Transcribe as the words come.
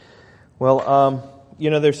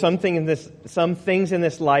There's some things in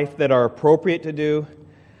this life that are appropriate to do,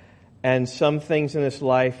 and some things in this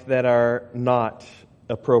life that are not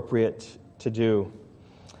appropriate to do.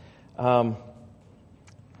 I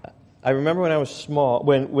remember when I was small,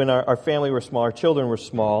 when our family were small, our children were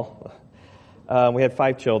small. We had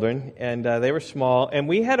 5 children, and they were small, and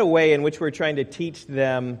we had a way in which we were trying to teach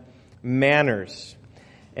them manners.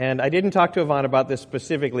 And I didn't talk to Yvonne about this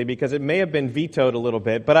specifically because it may have been vetoed a little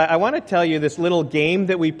bit, but I want to tell you this little game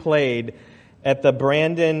that we played at the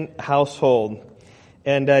Brandon household.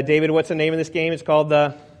 And David, what's the name of this game? It's called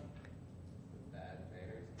the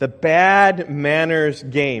Bad Manners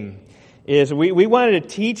game. We wanted to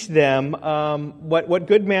teach them what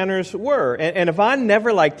good manners were. And Yvonne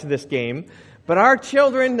never liked this game, but our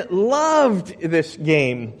children loved this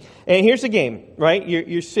game. And here's the game, right?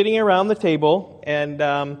 You're sitting around the table,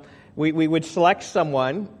 and we would select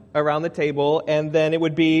someone around the table, and then it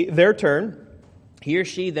would be their turn. He or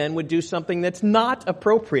she then would do something that's not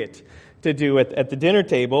appropriate to do at the dinner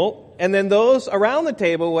table. And then those around the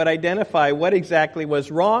table would identify what exactly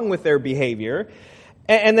was wrong with their behavior.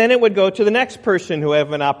 And then it would go to the next person who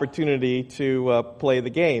have an opportunity to play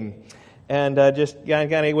the game. And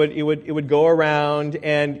it would go around,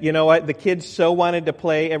 and you know what? The kids so wanted to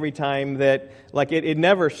play every time that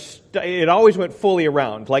it always went fully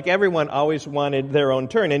around. Like everyone always wanted their own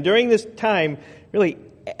turn. And during this time, really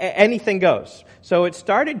anything goes. So it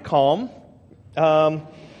started calm.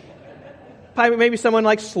 Maybe someone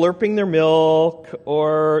like slurping their milk,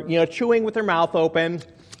 or chewing with their mouth open.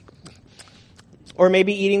 Or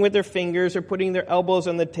maybe eating with their fingers or putting their elbows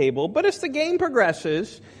on the table. But as the game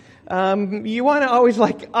progresses, you want to always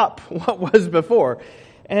up what was before.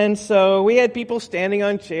 And so we had people standing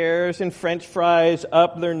on chairs and French fries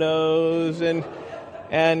up their nose and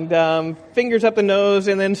fingers up the nose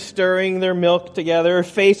and then stirring their milk together,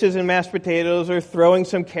 faces in mashed potatoes, or throwing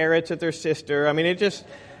some carrots at their sister. I mean,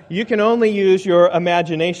 you can only use your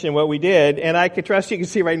imagination what we did. And I could trust you can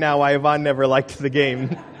see right now why Yvonne never liked the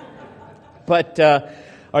game. But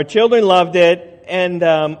our children loved it, and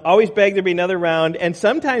always begged there be another round. And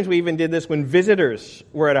sometimes we even did this when visitors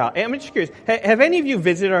were at our house. I'm just curious, have any of you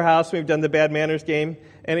visited our house when we've done the Bad Manners game?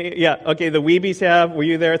 Yeah, okay, the Weebies have. Were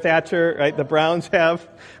you there, Thatcher? Right, the Browns have.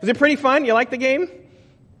 Was it pretty fun? You like the game?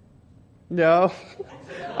 No?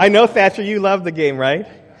 I know, Thatcher, you love the game, right?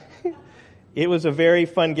 It was a very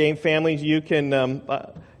fun game. Families, you can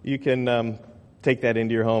take that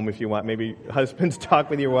into your home if you want. Maybe husbands talk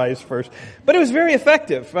with your wives first. But it was very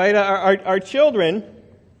effective, right? Our children,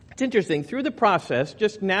 it's interesting, through the process,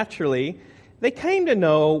 just naturally, they came to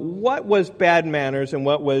know what was bad manners and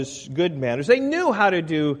what was good manners. They knew how to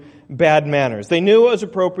do bad manners. They knew what was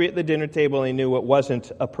appropriate at the dinner table, and they knew what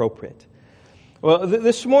wasn't appropriate. Well,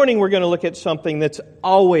 this morning we're going to look at something that's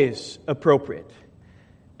always appropriate.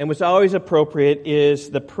 And what's always appropriate is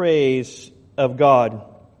the praise of God.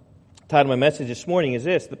 The title of my message this morning is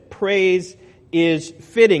this: the praise is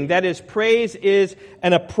fitting. That is, praise is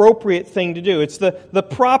an appropriate thing to do. It's the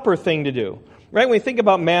proper thing to do. Right? When we think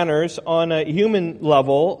about manners on a human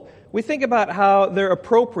level, we think about how they're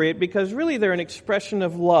appropriate because really they're an expression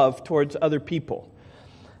of love towards other people.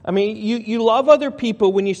 I mean, you love other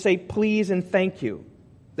people when you say please and thank you.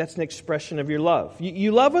 That's an expression of your love.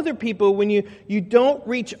 You love other people when you don't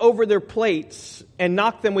reach over their plates and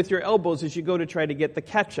knock them with your elbows as you go to try to get the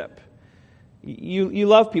ketchup. You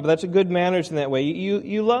love people. That's a good manners in that way.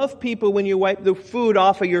 You love people when you wipe the food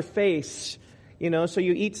off of your face. So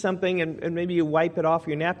you eat something and maybe you wipe it off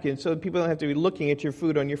your napkin so people don't have to be looking at your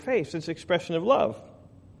food on your face. It's an expression of love.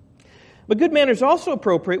 But good manners are also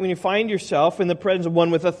appropriate when you find yourself in the presence of one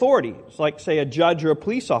with authority. It's like, say, a judge or a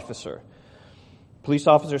police officer. Police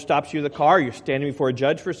officer stops you in the car. You're standing before a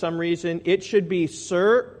judge for some reason. It should be,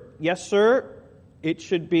 sir, yes, sir. It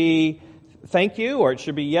should be, thank you, or it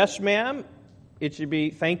should be, yes, ma'am. It should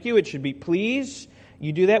be, thank you. It should be, please.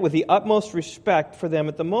 You do that with the utmost respect for them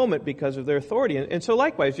at the moment because of their authority. And so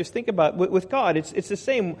likewise, just think about with God, it's the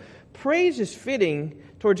same. Praise is fitting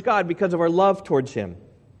towards God because of our love towards Him.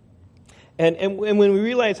 And when we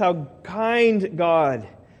realize how kind God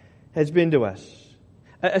has been to us,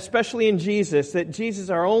 especially in Jesus, that Jesus is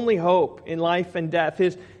our only hope in life and death.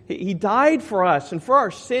 He died for us and for our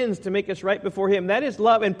sins to make us right before Him. That is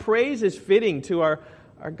love, and praise is fitting to our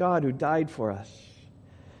God who died for us.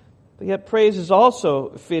 But yet praise is also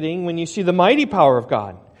fitting when you see the mighty power of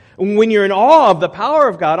God. When you're in awe of the power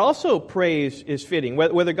of God, also praise is fitting.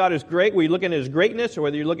 Whether God is great, whether you're looking at His greatness, or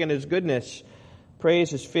whether you're looking at His goodness,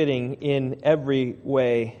 praise is fitting in every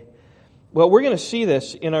way. Well, we're going to see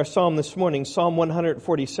this in our psalm this morning, Psalm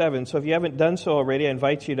 147. So if you haven't done so already, I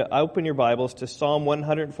invite you to open your Bibles to Psalm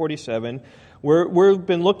 147. We've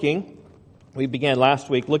been we began last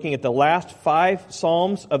week looking at the last 5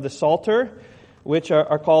 psalms of the Psalter, which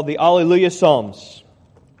are called the Alleluia Psalms.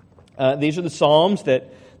 These are the psalms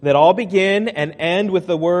that all begin and end with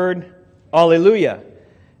the word Alleluia.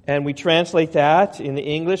 And we translate that in the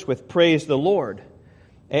English with praise the Lord.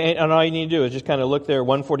 And all you need to do is just kind of look there,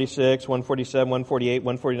 146, 147, 148,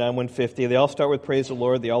 149, 150. They all start with praise the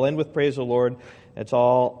Lord. They all end with praise the Lord. It's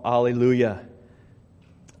all Alleluia.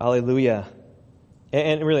 Alleluia.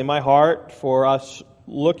 And really, my heart for us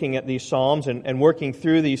looking at these psalms and working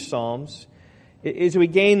through these psalms is we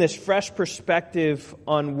gain this fresh perspective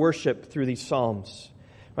on worship through these psalms.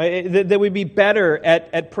 Right? That we'd be better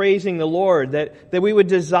at praising the Lord, that we would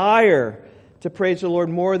desire to praise the Lord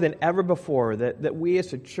more than ever before, that we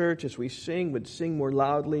as a church, as we sing, would sing more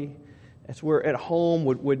loudly, as we're at home,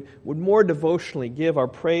 would more devotionally give our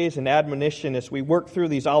praise and admonition as we work through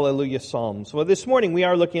these Alleluia Psalms. Well, this morning we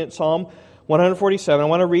are looking at Psalm 147. I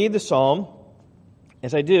want to read the psalm.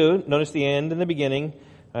 As I do, notice the end and the beginning.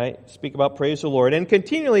 Right? Speak about praise the Lord. And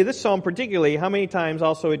continually, this psalm particularly, how many times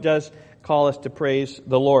also it does call us to praise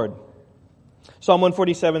the Lord. Psalm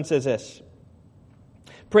 147 says this: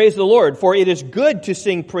 Praise the Lord, for it is good to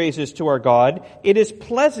sing praises to our God. It is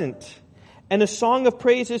pleasant, and a song of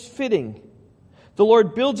praise is fitting. The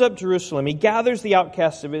Lord builds up Jerusalem. He gathers the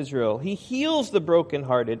outcasts of Israel. He heals the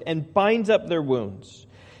brokenhearted and binds up their wounds.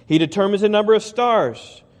 He determines the number of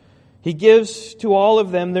stars. He gives to all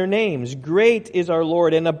of them their names. Great is our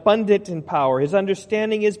Lord and abundant in power. His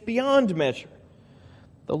understanding is beyond measure.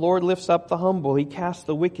 The Lord lifts up the humble. He casts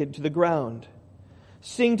the wicked to the ground.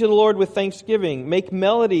 Sing to the Lord with thanksgiving. Make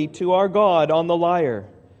melody to our God on the lyre.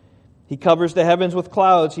 He covers the heavens with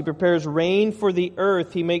clouds. He prepares rain for the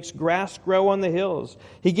earth. He makes grass grow on the hills.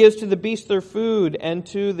 He gives to the beasts their food and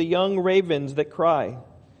to the young ravens that cry.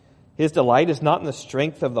 His delight is not in the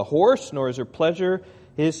strength of the horse, nor is there pleasure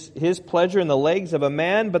his pleasure in the legs of a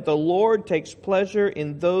man, but the Lord takes pleasure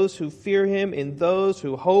in those who fear Him, in those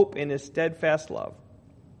who hope in His steadfast love.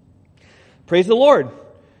 Praise the Lord,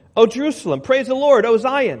 O Jerusalem. Praise the Lord, O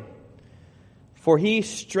Zion. For He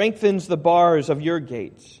strengthens the bars of your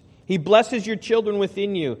gates. He blesses your children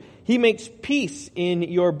within you. He makes peace in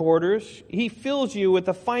your borders. He fills you with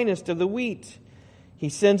the finest of the wheat. He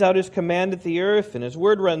sends out His command at the earth, and His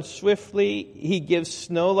word runs swiftly. He gives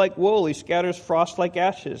snow like wool. He scatters frost like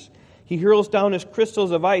ashes. He hurls down His crystals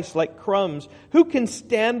of ice like crumbs. Who can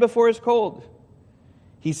stand before His cold?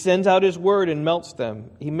 He sends out His word and melts them.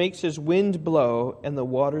 He makes His wind blow, and the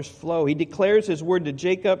waters flow. He declares His word to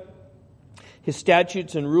Jacob, His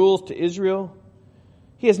statutes and rules to Israel.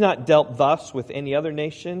 He has not dealt thus with any other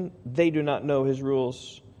nation. They do not know His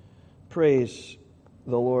rules. Praise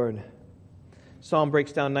the Lord. Psalm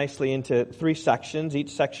breaks down nicely into 3 sections. Each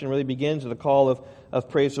section really begins with a call of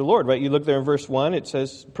praise the Lord, right? You look there in verse 1, it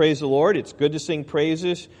says, praise the Lord. It's good to sing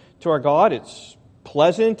praises to our God. It's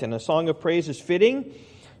pleasant, and a song of praise is fitting.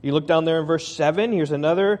 You look down there in verse 7, here's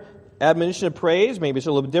another admonition of praise. Maybe it's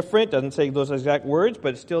a little bit different. Doesn't say those exact words,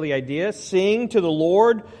 but it's still the idea. Sing to the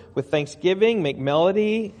Lord with thanksgiving. Make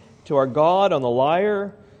melody to our God on the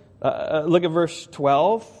lyre. Look at verse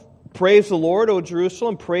 12. Praise the Lord, O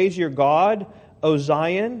Jerusalem. Praise your God, O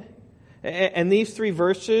Zion. And these 3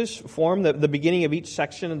 verses form the beginning of each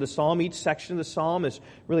section of the psalm. Each section of the psalm is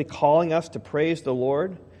really calling us to praise the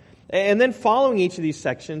Lord. And then following each of these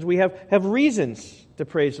sections, we have reasons to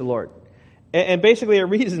praise the Lord. And basically our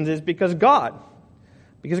reasons is because God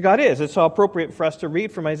is. It's so appropriate for us to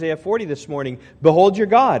read from Isaiah 40 this morning. Behold your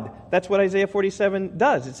God. That's what Isaiah 47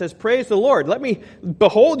 does. It says, praise the Lord. Let me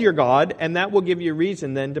behold your God, and that will give you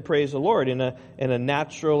reason then to praise the Lord in a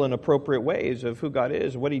natural and appropriate ways of who God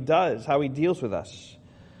is, what He does, how He deals with us.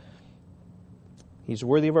 He's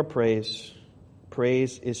worthy of our praise.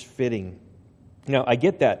 Praise is fitting. Now, I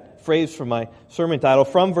get that phrase from my sermon title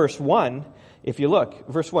from verse 1. If you look,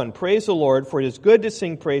 verse 1, praise the Lord, for it is good to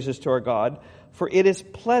sing praises to our God, for it is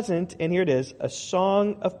pleasant, and here it is, a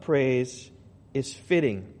song of praise is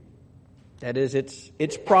fitting. That is,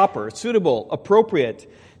 it's proper, suitable, appropriate.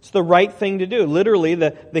 It's the right thing to do. Literally,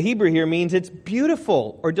 the Hebrew here means it's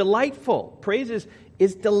beautiful or delightful. Praise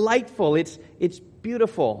is delightful. It's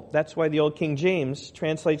beautiful. That's why the old King James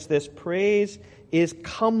translates this, praise is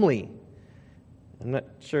comely. I'm not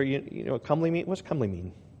sure you know what comely mean. What's comely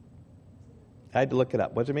mean? I had to look it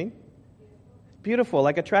up. What does it mean? Beautiful,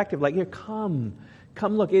 like attractive, like here, come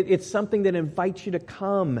look. It's something that invites you to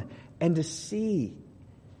come and to see.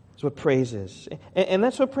 That's what praise is. And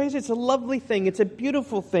that's what praise is. It's a lovely thing. It's a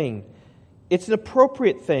beautiful thing. It's an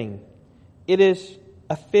appropriate thing. It is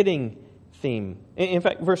a fitting theme. In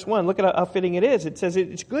fact, verse 1, look at how fitting it is. It says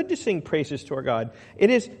it's good to sing praises to our God. It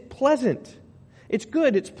is pleasant. It's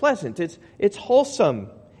good, it's pleasant, it's wholesome,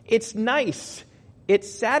 it's nice,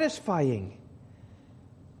 it's satisfying,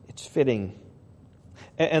 it's fitting.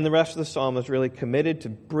 And the rest of the psalm is really committed to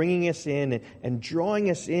bringing us in and drawing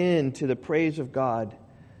us into the praise of God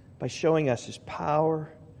by showing us His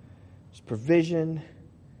power, His provision,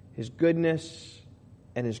 His goodness,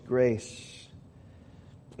 and His grace.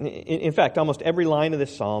 In fact, almost every line of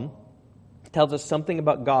this psalm tells us something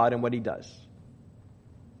about God and what He does.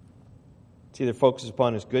 It either focuses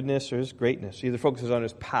upon His goodness or His greatness. It either focuses on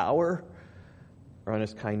His power or on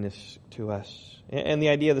His kindness to us. And the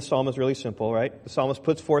idea of the psalm is really simple, right? The psalmist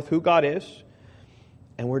puts forth who God is,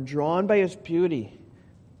 and we're drawn by His beauty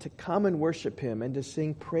to come and worship Him and to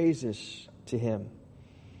sing praises to Him.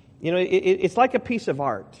 You know, it's like a piece of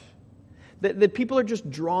art that people are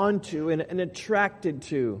just drawn to and attracted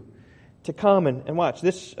to come and watch.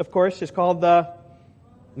 This, of course, is called the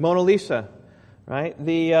Mona Lisa, right?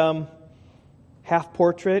 The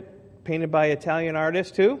half-portrait painted by Italian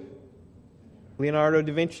artist, who? Leonardo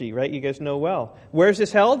da Vinci, right? You guys know well. Where's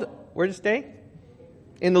this held? Where does it stay?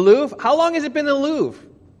 In the Louvre. How long has it been in the Louvre?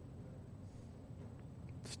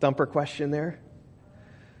 Stumper question there.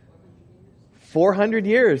 400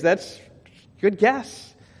 years. That's a good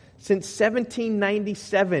guess. Since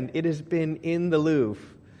 1797, it has been in the Louvre.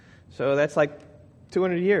 So that's like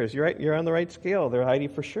 200 years. You're right. You're on the right scale there, Heidi,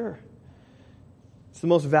 for sure. It's the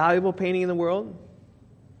most valuable painting in the world.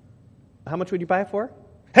 How much would you buy it for?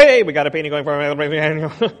 Hey, we got a painting going for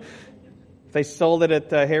If they sold it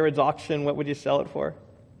at Herod's auction, what would you sell it for?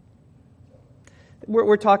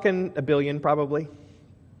 We're talking $1 billion probably.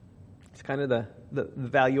 It's kind of the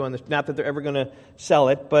value on this. Not that they're ever going to sell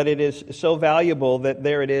it, but it is so valuable that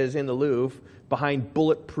there it is in the Louvre behind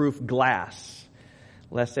bulletproof glass,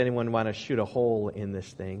 lest anyone want to shoot a hole in this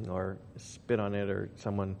thing or spit on it or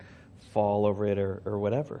someone fall over it or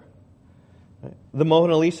whatever. The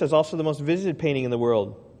Mona Lisa is also the most visited painting in the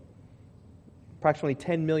world. Approximately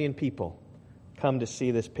 10 million people come to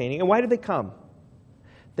see this painting. And why do they come?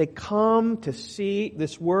 They come to see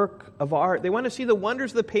this work of art. They want to see the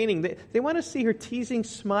wonders of the painting. They want to see her teasing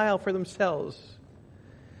smile for themselves.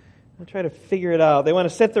 They'll try to figure it out. They want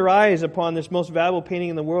to set their eyes upon this most valuable painting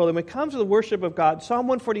in the world. And when it comes to the worship of God, Psalm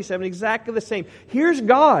 147, exactly the same. Here's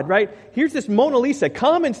God, right? Here's this Mona Lisa.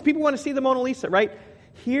 Come and people want to see the Mona Lisa, right?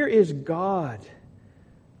 Here is God.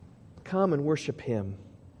 Come and worship Him.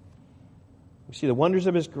 We see the wonders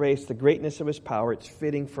of His grace, the greatness of His power. It's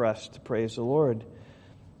fitting for us to praise the Lord.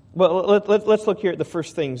 Well, let's look here at the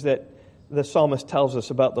first things that the psalmist tells us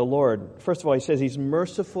about the Lord. First of all, he says He's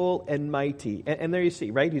merciful and mighty. And there you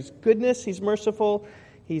see, right? His goodness, He's merciful,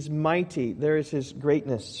 He's mighty. There is His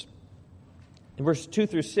greatness. In verses 2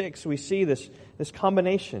 through 6, we see this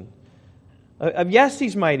combination. Yes,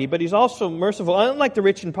 He's mighty, but He's also merciful. Unlike the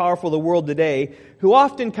rich and powerful of the world today, who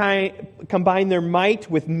often combine their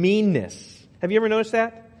might with meanness. Have you ever noticed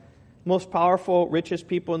that? Most powerful, richest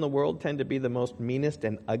people in the world tend to be the most meanest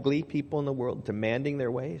and ugly people in the world, demanding their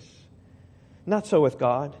ways. Not so with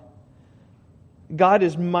God. God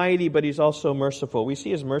is mighty, but He's also merciful. We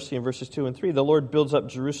see His mercy in verses 2 and 3. The Lord builds up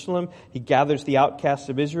Jerusalem. He gathers the outcasts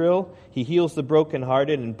of Israel. He heals the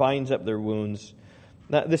brokenhearted and binds up their wounds.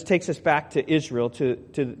 Now, this takes us back to Israel,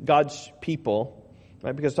 to God's people,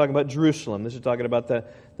 right? Because it's talking about Jerusalem. This is talking about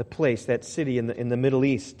the place, that city in the Middle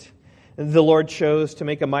East. The Lord chose to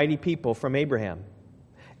make a mighty people from Abraham.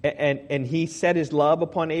 And He set His love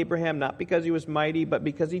upon Abraham, not because he was mighty, but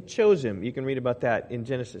because He chose him. You can read about that in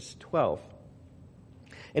Genesis 12.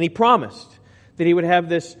 And He promised that He would have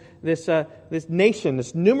this nation,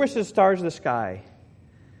 this numerous as stars of the sky.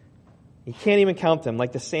 You can't even count them,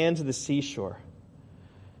 like the sands of the seashore.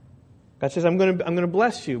 God says, I'm going to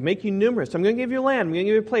bless you, make you numerous. I'm going to give you land. I'm going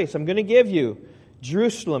to give you a place. I'm going to give you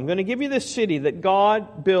Jerusalem. I'm going to give you this city that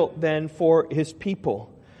God built then for His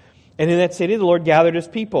people. And in that city, the Lord gathered His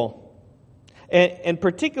people. And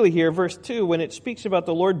particularly here, verse 2, when it speaks about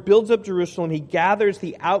the Lord builds up Jerusalem, He gathers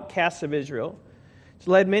the outcasts of Israel. It's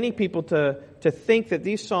led many people to think that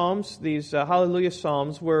these psalms, these Hallelujah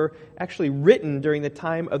psalms, were actually written during the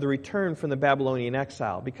time of the return from the Babylonian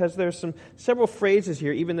exile. Because there's several phrases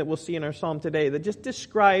here, even that we'll see in our psalm today, that just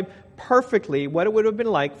describe perfectly what it would have been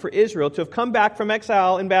like for Israel to have come back from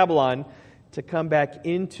exile in Babylon to come back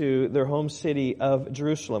into their home city of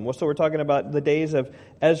Jerusalem. Well, so we're talking about the days of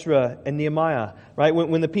Ezra and Nehemiah, right?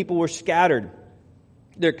 When the people were scattered.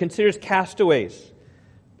 They're considered castaways.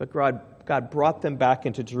 But God brought them back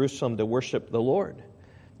into Jerusalem to worship the Lord.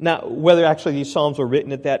 Now, whether actually these Psalms were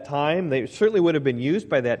written at that time, they certainly would have been used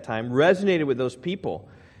by that time, resonated with those people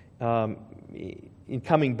in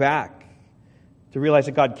coming back to realize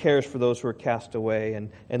that God cares for those who are cast away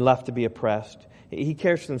and left to be oppressed. He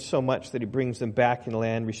cares for them so much that He brings them back in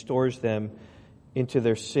land, restores them into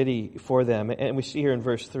their city for them. And we see here in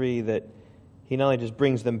verse 3 that He not only just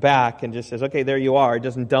brings them back and just says, okay, there you are. He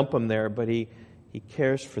doesn't dump them there, but He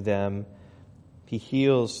cares for them. He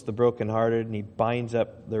heals the brokenhearted and He binds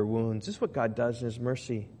up their wounds. This is what God does in His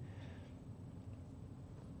mercy.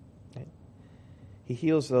 He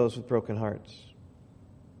heals those with broken hearts.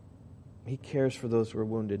 He cares for those who are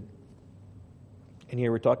wounded. And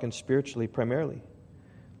here we're talking spiritually primarily.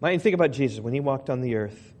 Now, you think about Jesus. When He walked on the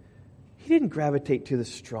earth, He didn't gravitate to the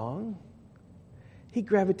strong. He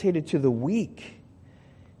gravitated to the weak.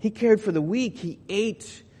 He cared for the weak. He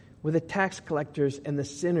ate with the tax collectors and the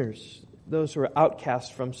sinners, those who are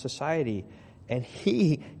outcasts from society. And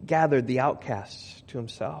He gathered the outcasts to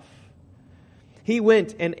Himself. He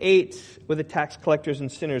went and ate with the tax collectors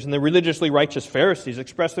and sinners, and the religiously righteous Pharisees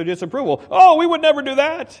expressed their disapproval. Oh, we would never do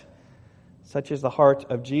that. Such is the heart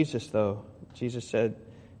of Jesus, though. Jesus said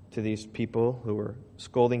to these people who were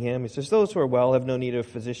scolding Him, He says, those who are well have no need of a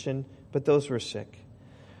physician, but those who are sick.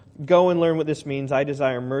 Go and learn what this means. I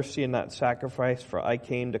desire mercy and not sacrifice, for I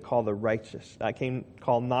came to call the righteous. I came to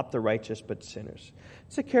call not the righteous, but sinners.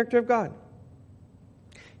 It's the character of God.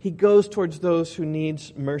 He goes towards those who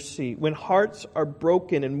needs mercy. When hearts are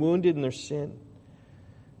broken and wounded in their sin,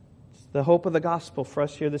 it's the hope of the gospel for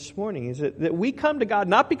us here this morning is that we come to God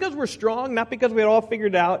not because we're strong, not because we had all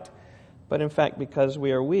figured out, but in fact because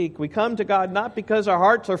we are weak. We come to God not because our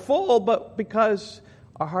hearts are full, but because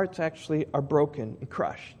our hearts actually are broken and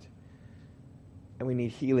crushed. And we need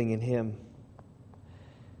healing in Him.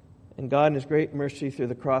 And God in His great mercy through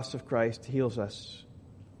the cross of Christ heals us,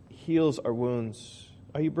 heals our wounds.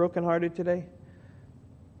 Are you brokenhearted today?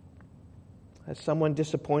 Has someone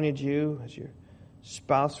disappointed you? Has your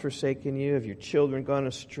spouse forsaken you? Have your children gone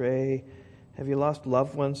astray? Have you lost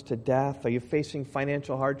loved ones to death? Are you facing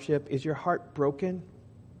financial hardship? Is your heart broken?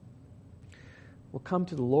 Well, come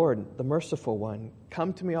to the Lord, the merciful one.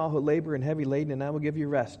 Come to me, all who labor and heavy laden, and I will give you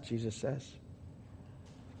rest, Jesus says.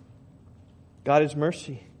 God is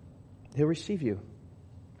mercy. He'll receive you.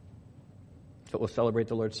 So we'll celebrate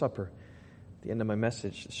the Lord's Supper at the end of my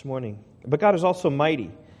message this morning. But God is also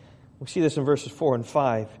mighty. We see this in verses 4 and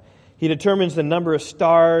 5. He determines the number of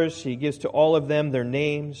stars. He gives to all of them their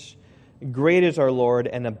names. Great is our Lord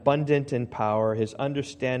and abundant in power. His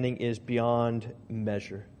understanding is beyond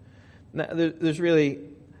measure. Now, there's really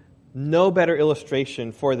no better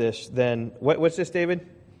illustration for this than, what's this, David?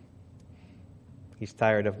 He's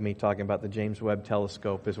tired of me talking about the James Webb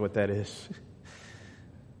Telescope is what that is.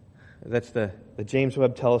 That's the James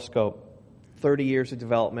Webb Telescope. 30 years of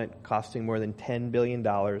development, costing more than $10 billion,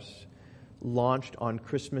 launched on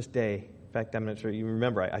Christmas Day. In fact, I'm not sure you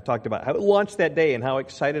remember, I talked about how it launched that day and how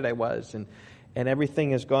excited I was, and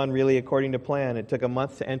everything has gone really according to plan. It took a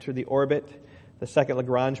month to enter the orbit, the second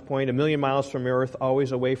Lagrange point, 1 million miles from Earth,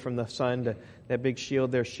 always away from the sun. That big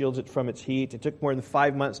shield there shields it from its heat. It took more than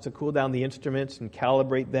 5 months to cool down the instruments and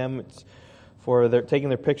calibrate them for taking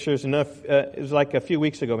their pictures. And it was like a few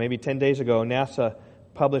weeks ago, maybe 10 days ago, NASA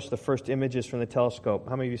published the first images from the telescope.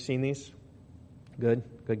 How many of you have seen these? Good.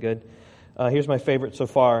 Here's my favorite so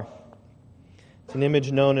far. It's an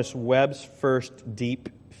image known as Webb's first deep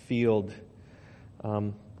field.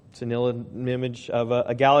 It's an image of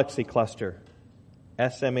a galaxy cluster,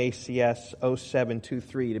 SMACS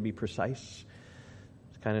 0723 to be precise.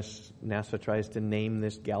 It's kind of NASA tries to name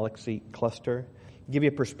this galaxy cluster. Give you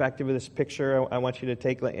a perspective of this picture. I want you to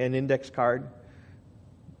take an index card,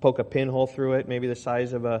 poke a pinhole through it, maybe the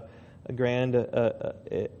size of a grain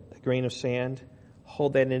of sand.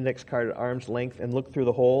 Hold that index card at arm's length and look through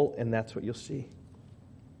the hole, and that's what you'll see.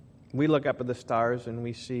 We look up at the stars and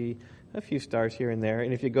we see a few stars here and there.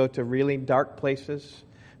 And if you go to really dark places,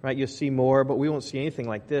 right, you'll see more, but we won't see anything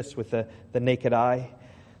like this with the naked eye.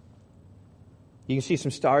 You can see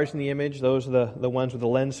some stars in the image. Those are the ones with the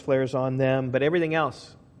lens flares on them. But everything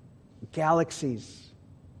else, galaxies.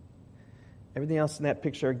 Everything else in that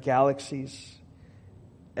picture are galaxies.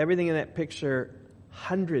 Everything in that picture,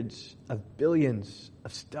 hundreds of billions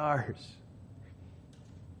of stars.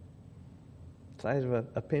 The size of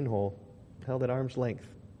a pinhole held at arm's length.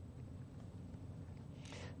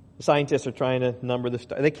 Scientists are trying to number the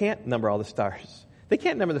stars. They can't number all the stars. They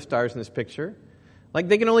can't number the stars in this picture. Like,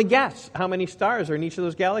 they can only guess how many stars are in each of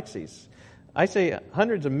those galaxies. I say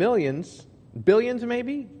hundreds of millions, billions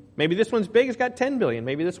maybe Maybe this one's big, it's got 10 billion.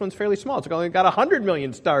 Maybe this one's fairly small, it's only got 100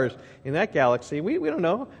 million stars in that galaxy. We don't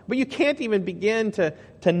know. But you can't even begin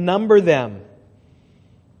to number them.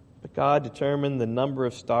 But God determined the number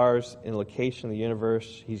of stars in the location of the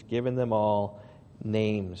universe. He's given them all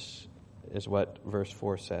names, is what verse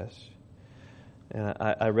 4 says. And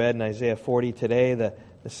I read in Isaiah 40 today the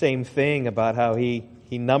same thing about how he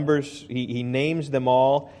numbers, he names them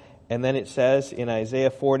all. And then it says in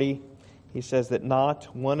Isaiah 40, he says that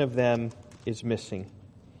not one of them is missing.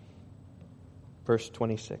 Verse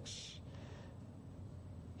 26.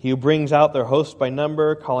 He who brings out their host by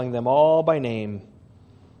number, calling them all by name.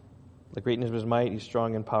 The greatness of his might, he's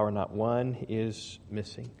strong in power, not one is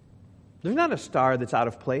missing. There's not a star that's out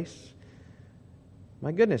of place.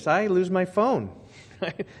 My goodness, I lose my phone.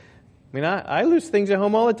 I lose things at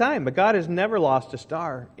home all the time, but God has never lost a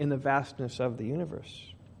star in the vastness of the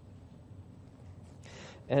universe.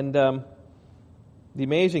 And the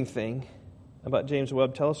amazing thing about James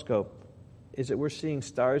Webb Telescope is that we're seeing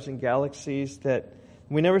stars and galaxies that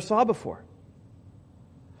we never saw before.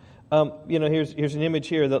 Here's an image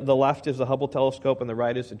here. The left is the Hubble telescope and the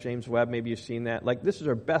right is the James Webb. Maybe you've seen that. Like, this is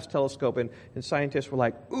our best telescope, and scientists were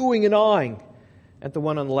like oohing and awing at the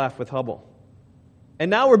one on the left with Hubble. And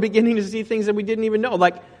now we're beginning to see things that we didn't even know.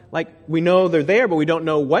 Like we know they're there, but we don't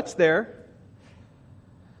know what's there.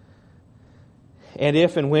 And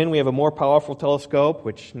if and when we have a more powerful telescope,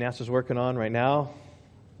 which NASA's working on right now,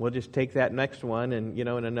 we'll just take that next one and, in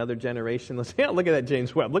another generation, let's say, look at that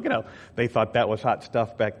James Webb. Look at how they thought that was hot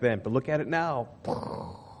stuff back then. But look at it now.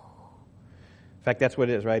 In fact, that's what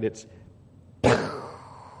it is, right? It's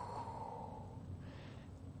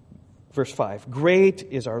verse 5. Great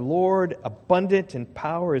is our Lord, abundant in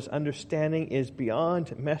power. His understanding is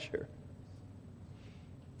beyond measure.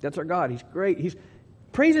 That's our God. He's great.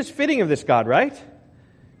 Praise is fitting of this God, right?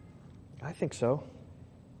 I think so.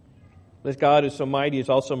 This God is so mighty, is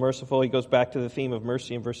also merciful. He goes back to the theme of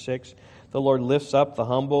mercy in verse 6. The Lord lifts up the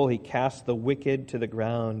humble. He casts the wicked to the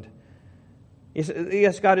ground.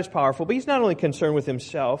 Yes, God is powerful, but He's not only concerned with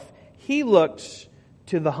Himself. He looks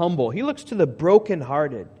to the humble. He looks to the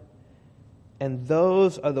brokenhearted. And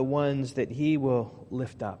those are the ones that He will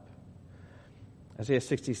lift up. Isaiah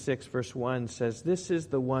 66 verse 1 says, "This is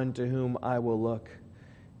the one to whom I will look.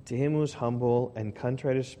 To him who is humble and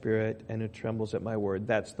contrite of spirit and who trembles at my word."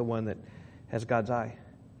 That's the one that has God's eye.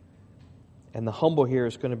 And the humble here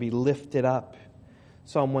is going to be lifted up.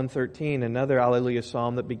 Psalm 113, another Alleluia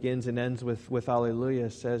psalm that begins and ends with Alleluia,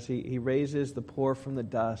 says he raises the poor from the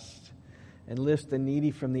dust and lifts the needy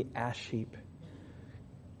from the ash heap.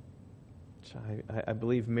 Which I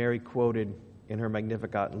believe Mary quoted in her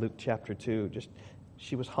Magnificat in Luke chapter 2.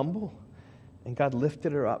 She was humble, and God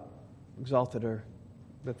lifted her up, exalted her,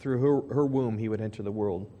 that through her womb He would enter the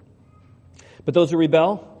world. But those who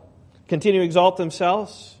rebel, continue to exalt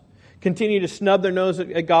themselves, continue to snub their nose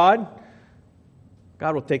at God,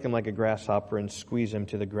 God will take them like a grasshopper and squeeze them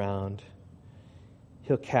to the ground.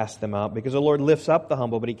 He'll cast them out, because the Lord lifts up the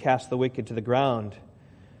humble, but He casts the wicked to the ground.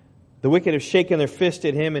 The wicked have shaken their fist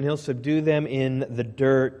at Him, and He'll subdue them in the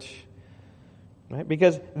dirt. Right?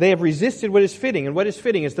 Because they have resisted what is fitting, and what is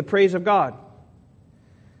fitting is the praise of God.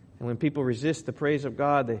 And when people resist the praise of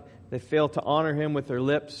God, they fail to honor Him with their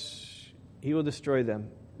lips, He will destroy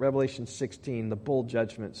them. Revelation 16, the bold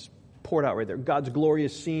judgments poured out right there. God's glory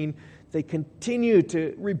is seen. They continue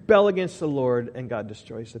to rebel against the Lord, and God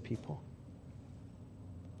destroys the people.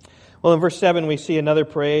 Well, in verse 7, we see another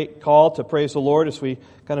call to praise the Lord. As we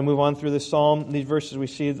kind of move on through this psalm, these verses, we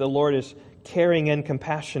see the Lord is caring and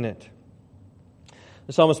compassionate.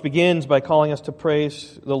 The psalmist begins by calling us to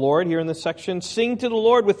praise the Lord here in this section. Sing to the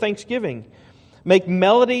Lord with thanksgiving. Make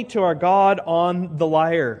melody to our God on the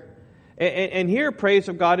lyre. And here, praise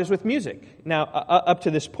of God is with music. Now, up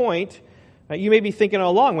to this point, you may be thinking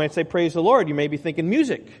all along, when I say praise the Lord, you may be thinking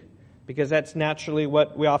music, because that's naturally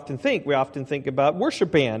what we often think. We often think about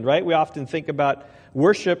worship band, right? We often think about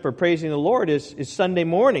worship or praising the Lord is Sunday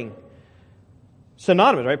morning.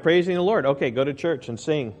 Synonymous, right? Praising the Lord. Okay, go to church and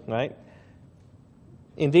sing, right?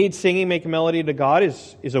 Indeed, singing, make melody to God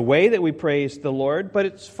is a way that we praise the Lord, but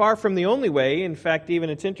it's far from the only way. In fact, even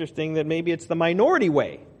it's interesting that maybe it's the minority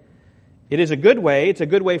way. It is a good way. It's a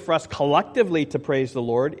good way for us collectively to praise the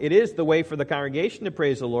Lord. It is the way for the congregation to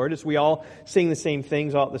praise the Lord, as we all sing the same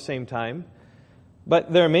things all at the same time.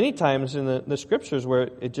 But there are many times in the Scriptures where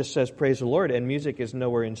it just says praise the Lord, and music is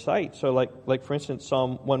nowhere in sight. So like for instance,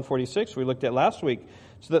 Psalm 146 we looked at last week.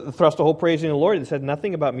 So that the thrust of whole praising the Lord, it said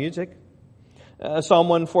nothing about music. Psalm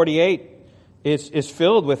 148, is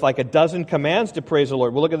filled with like a dozen commands to praise the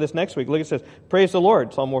Lord. We'll look at this next week. Look, it says, praise the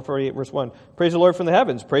Lord, Psalm 148, verse 1. Praise the Lord from the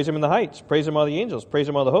heavens. Praise Him in the heights. Praise Him all the angels. Praise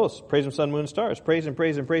Him all the hosts. Praise Him, sun, moon, and stars. Praise Him,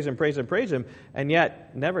 praise Him, praise Him, praise Him, praise Him. And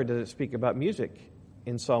yet, never does it speak about music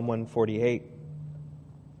in Psalm 148.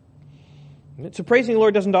 So praising the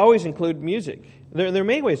Lord doesn't always include music. There are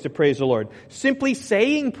many ways to praise the Lord. Simply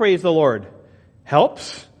saying praise the Lord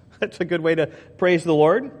helps. That's a good way to praise the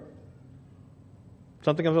Lord.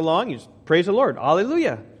 Something comes along, you just praise the Lord.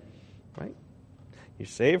 Hallelujah. Right? You're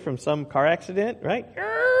saved from some car accident, right?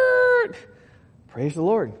 Praise the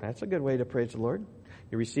Lord. That's a good way to praise the Lord.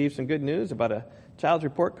 You receive some good news about a child's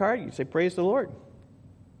report card, you say praise the Lord.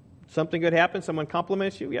 Something good happens, someone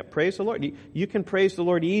compliments you, yeah, praise the Lord. You can praise the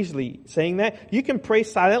Lord easily saying that. You can pray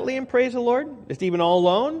silently and praise the Lord, just even all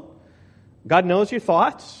alone. God knows your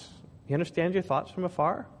thoughts. He understands your thoughts from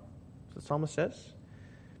afar. That's what the psalmist says.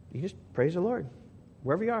 You just praise the Lord.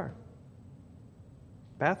 Wherever you are.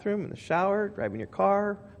 Bathroom, in the shower, driving your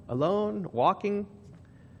car, alone, walking.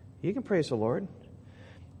 You can praise the Lord.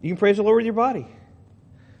 You can praise the Lord with your body.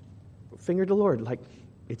 Finger the Lord like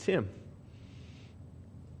it's Him.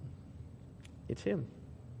 It's Him.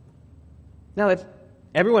 Now, if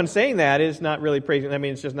everyone saying that is not really praising. I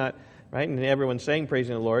mean, it's just not, right? And everyone saying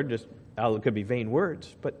praising the Lord, just it could be vain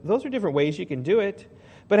words. But those are different ways you can do it.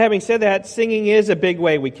 But having said that, singing is a big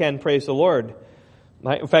way we can praise the Lord.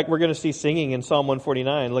 In fact, we're going to see singing in Psalm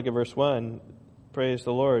 149. Look at verse 1. Praise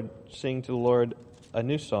the Lord. Sing to the Lord a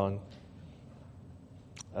new song.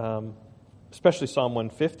 Especially Psalm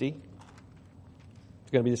 150.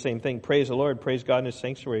 It's going to be the same thing. Praise the Lord. Praise God in His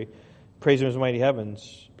sanctuary. Praise Him in His mighty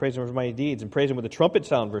heavens. Praise Him for His mighty deeds. And praise Him with a trumpet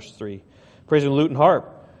sound, verse 3. Praise Him with lute and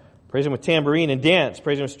harp. Praise Him with tambourine and dance.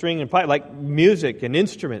 Praise Him with string and pipe. Like music and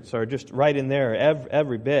instruments are just right in there,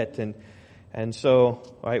 every bit. And so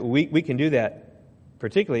right, we can do that.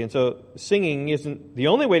 Particularly. And so singing isn't the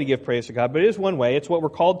only way to give praise to God, but it is one way. It's what we're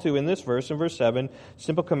called to in this verse, in verse 7.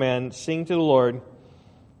 Simple command, sing to the Lord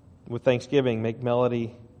with thanksgiving. Make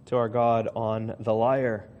melody to our God on the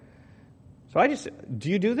lyre. So do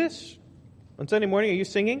you do this? On Sunday morning, are you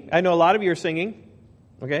singing? I know a lot of you are singing.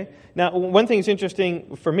 Okay? Now, one thing that's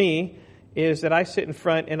interesting for me is that I sit in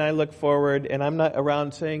front and I look forward and I'm not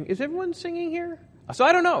around saying, is everyone singing here? So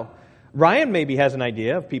I don't know. Ryan maybe has an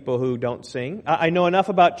idea of people who don't sing. I know enough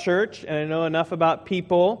about church, and I know enough about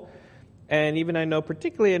people, and even I know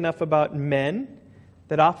particularly enough about men,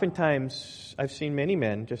 that oftentimes I've seen many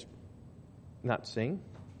men just not sing.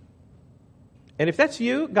 And if that's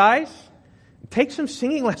you, guys, take some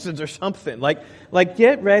singing lessons or something. Like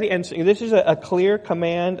get ready and sing. This is a clear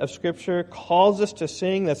command of Scripture, calls us to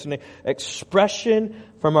sing. That's an expression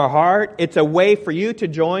from our heart. It's a way for you to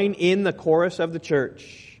join in the chorus of the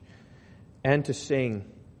church. And to sing.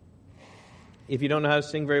 If you don't know how to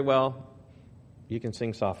sing very well, you can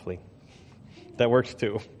sing softly. That works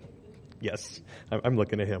too. Yes, I'm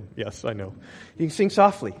looking at him. Yes, I know. You can sing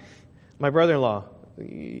softly. My brother-in-law,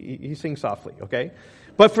 he sings softly, okay?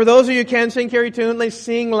 But for those of you who can sing carry tune, they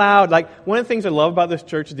sing loud. Like, one of the things I love about this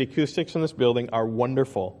church is the acoustics in this building are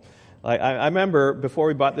wonderful. I remember before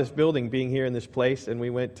we bought this building, being here in this place, and we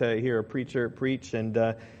went to hear a preacher preach,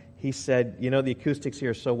 and he said, the acoustics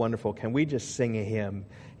here are so wonderful. Can we just sing a hymn?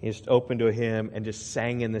 He just opened to a hymn and just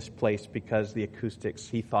sang in this place because the acoustics,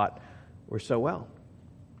 he thought, were so well.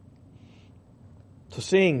 So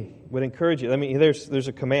sing would encourage you. I mean, there's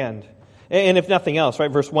a command. And if nothing else,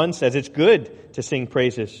 right, verse 1 says it's good to sing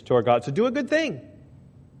praises to our God. So do a good thing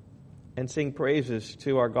and sing praises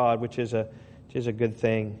to our God, which is a good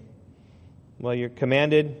thing. Well, you're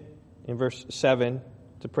commanded in verse 7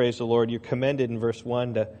 to praise the Lord. You're commended in verse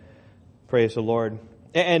 1 to praise the Lord.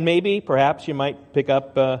 And maybe, perhaps, you might pick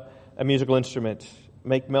up a musical instrument.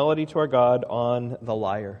 Make melody to our God on the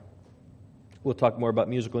lyre. We'll talk more about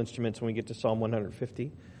musical instruments when we get to Psalm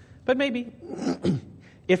 150. But maybe,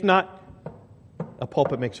 if not, a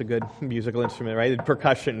pulpit makes a good musical instrument, right?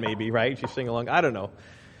 Percussion maybe, right? You sing along. I don't know.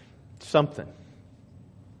 Something.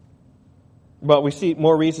 But we see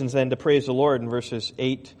more reasons then to praise the Lord in verses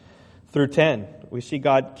 8 through 10. We see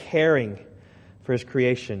God caring for His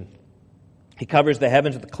creation. He covers the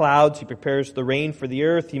heavens with the clouds. He prepares the rain for the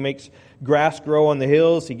earth. He makes grass grow on the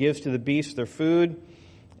hills. He gives to the beasts their food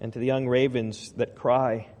and to the young ravens that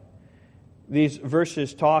cry. These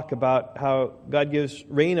verses talk about how God gives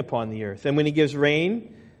rain upon the earth. And when He gives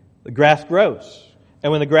rain, the grass grows.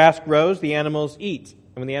 And when the grass grows, the animals eat.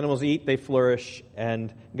 And when the animals eat, they flourish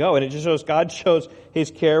and go. And it just shows God shows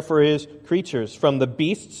His care for His creatures. From the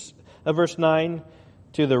beasts of verse 9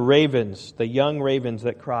 to the ravens, the young ravens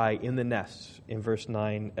that cry in the nests in verse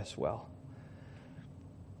 9 as well.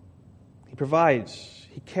 He provides,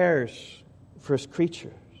 He cares for His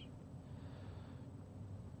creatures.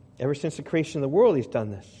 Ever since the creation of the world, He's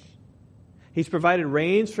done this. He's provided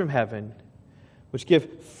rains from heaven, which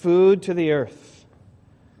give food to the earth.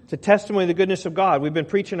 It's a testimony of the goodness of God. We've been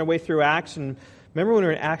preaching our way through Acts, and remember when we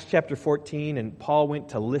were in Acts chapter 14, and Paul went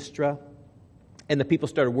to Lystra, and the people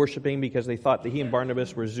started worshiping because they thought that he and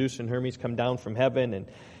Barnabas were Zeus and Hermes come down from heaven,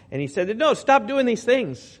 and he said, no, stop doing these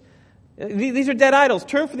things. These are dead idols.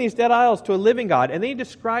 Turn from these dead idols to a living God. And then he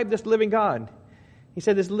described this living God. He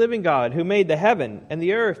said, this living God who made the heaven and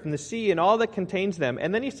the earth and the sea and all that contains them.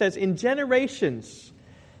 And then he says, in generations,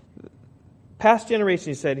 past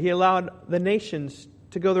generations, he said, He allowed the nations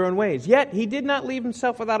to go their own ways. Yet He did not leave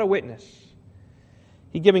Himself without a witness.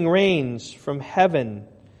 He giving rains from heaven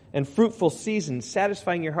and fruitful seasons,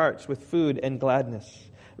 satisfying your hearts with food and gladness.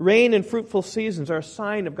 Rain and fruitful seasons are a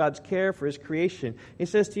sign of God's care for His creation. He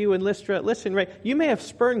says to you in Lystra, listen, rain, you may have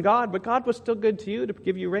spurned God, but God was still good to you to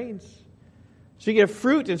give you rains. So you get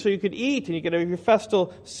fruit, and so you could eat, and you get your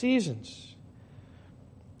festal seasons.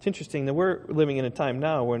 It's interesting that we're living in a time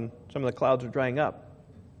now when some of the clouds are drying up,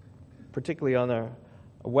 particularly on the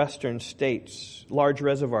western states. Large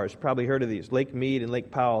reservoirs, probably heard of these. Lake Mead and Lake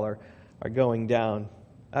Powell are going down.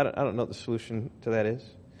 I don't know what the solution to that is.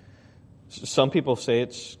 Some people say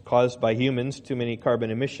it's caused by humans, too many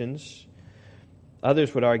carbon emissions.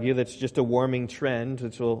 Others would argue that it's just a warming trend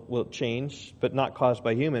which will change, but not caused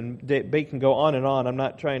by human. They can go on and on. I'm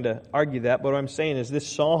not trying to argue that, but what I'm saying is this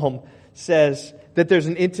psalm says that there's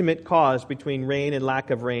an intimate cause between rain and lack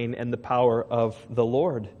of rain and the power of the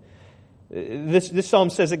Lord. This psalm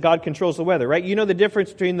says that God controls the weather, right? You know the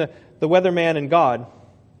difference between the weatherman and God,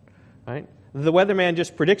 right? The weatherman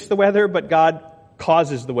just predicts the weather, but God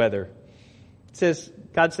causes the weather.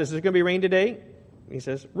 God says, there's going to be rain today. He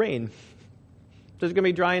says, rain. Is it going to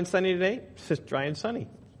be dry and sunny today? He says, dry and sunny.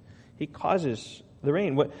 He causes the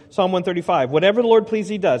rain. Psalm 135, whatever the Lord pleases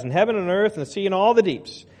He does, in heaven and earth and the sea and all the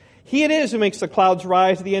deeps. He it is who makes the clouds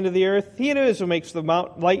rise at the end of the earth. He it is who makes the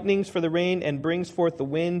lightnings for the rain and brings forth the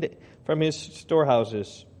wind from His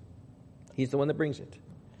storehouses. He's the one that brings it.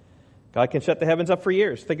 God can shut the heavens up for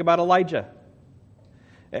years. Think about Elijah.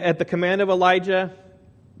 At the command of Elijah,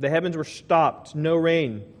 the heavens were stopped, no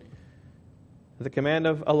rain. At the command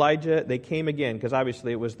of Elijah, they came again, because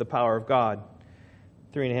obviously it was the power of God.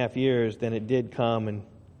 3.5 years, then it did come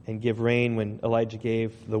and give rain when Elijah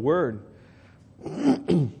gave the word.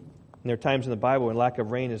 And there are times in the Bible when lack of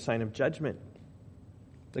rain is a sign of judgment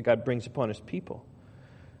that God brings upon His people.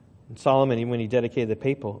 And Solomon, when he dedicated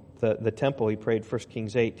the temple, he prayed 1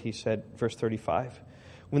 Kings 8, he said, verse 35,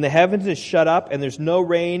 when the heavens is shut up and there's no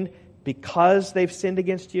rain because they've sinned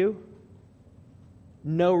against you,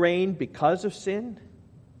 no rain because of sin,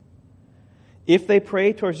 if they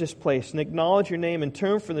pray towards this place and acknowledge your name and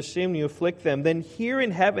turn from the sin you afflict them, then hear in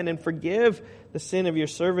heaven and forgive the sin of your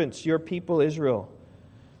servants, your people Israel,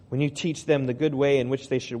 when you teach them the good way in which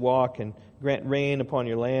they should walk and grant rain upon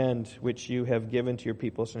your land, which you have given to your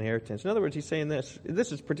people's inheritance. In other words, he's saying this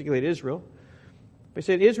is particularly to Israel. He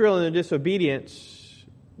said, Israel in their disobedience,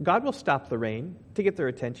 God will stop the rain to get their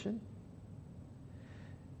attention.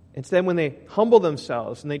 It's then when they humble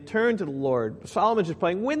themselves and they turn to the Lord. Solomon's just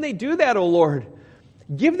praying, when they do that, O Lord,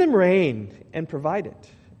 give them rain and provide it.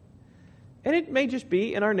 And it may just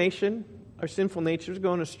be in our nation, our sinful nature is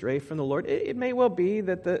going astray from the Lord. It may well be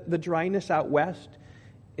that the dryness out west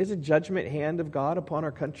is a judgment hand of God upon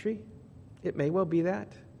our country. It may well be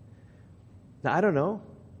that. Now, I don't know.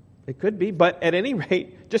 It could be. But at any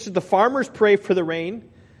rate, just as the farmers pray for the rain,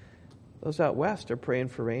 those out west are praying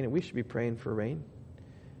for rain, and we should be praying for rain,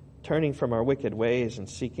 turning from our wicked ways and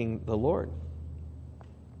seeking the Lord.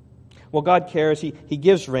 Well, God cares. He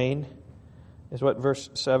gives rain, is what verse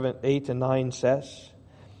 7, 8, and 9 says.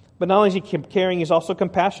 But not only is He caring, He's also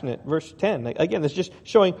compassionate. Verse 10, again, it's just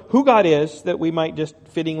showing who God is that we might just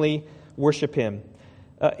fittingly worship Him.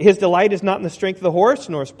 His delight is not in the strength of the horse,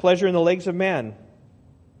 nor His pleasure in the legs of man.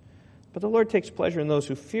 But the Lord takes pleasure in those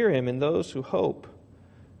who fear Him and those who hope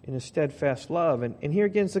in His steadfast love. And here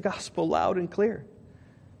again is the gospel loud and clear.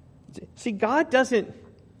 See, God doesn't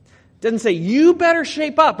say, you better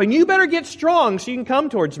shape up and you better get strong so you can come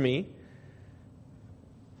towards me.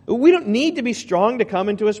 We don't need to be strong to come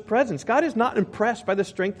into His presence. God is not impressed by the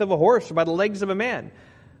strength of a horse or by the legs of a man.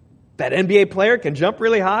 That NBA player can jump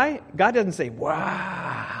really high. God doesn't say,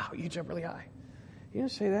 wow, you jump really high. He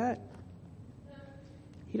doesn't say that.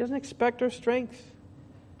 He doesn't expect our strength.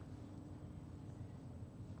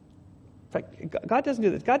 In fact, God doesn't do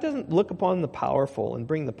this. God doesn't look upon the powerful and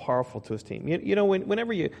bring the powerful to His team. You know,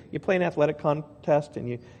 whenever you play an athletic contest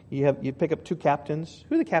and you pick up two captains,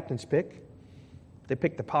 who do the captains pick? They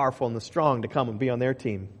pick the powerful and the strong to come and be on their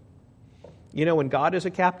team. When God is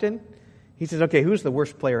a captain, he says, okay, who's the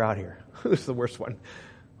worst player out here? Who's the worst one?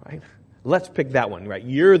 Right? Let's pick that one, right?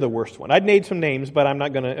 You're the worst one. I'd name some names, but I'm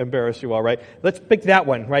not going to embarrass you all, right? Let's pick that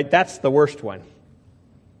one, right? That's the worst one.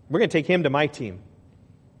 We're going to take him to my team.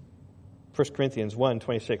 1 Corinthians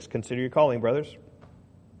 1:26. Consider your calling, brothers.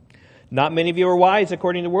 Not many of you are wise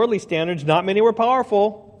according to worldly standards. Not many were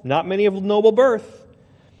powerful. Not many of noble birth.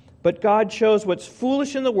 But God chose what's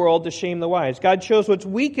foolish in the world to shame the wise. God chose what's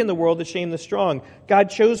weak in the world to shame the strong.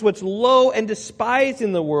 God chose what's low and despised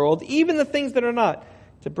in the world, even the things that are not,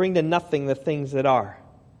 to bring to nothing the things that are.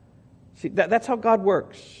 See, that's how God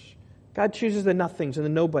works. God chooses the nothings and the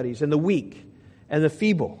nobodies and the weak and the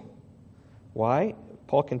feeble. Why?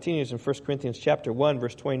 Paul continues in 1 Corinthians chapter 1,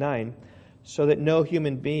 verse 29, so that no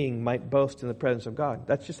human being might boast in the presence of God.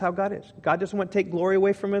 That's just how God is. God doesn't want to take glory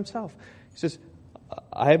away from himself. He says,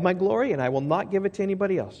 I have my glory and I will not give it to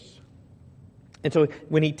anybody else. And so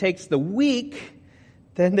when he takes the weak,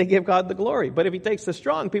 then they give God the glory. But if he takes the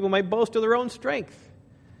strong, people might boast of their own strength.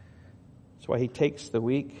 That's why he takes the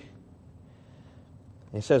weak.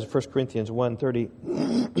 And he says in 1 Corinthians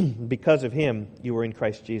 1:30, because of him you were in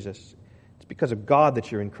Christ Jesus. It's because of God that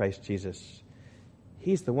you're in Christ Jesus.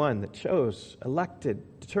 He's the one that chose,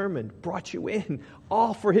 elected, determined, brought you in,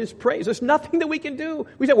 all for his praise. There's nothing that we can do.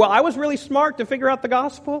 We say, well, I was really smart to figure out the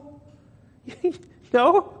gospel.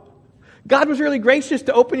 No. God was really gracious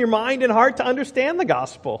to open your mind and heart to understand the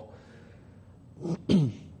gospel.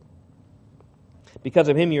 Because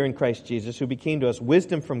of him you're in Christ Jesus, who became to us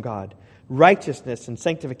wisdom from God, righteousness and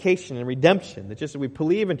sanctification and redemption. That just as we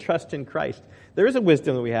believe and trust in Christ, there is a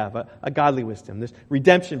wisdom that we have, a godly wisdom. There's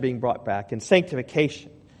redemption being brought back and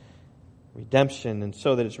sanctification. Redemption, and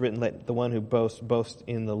so that it's written, let the one who boasts, boast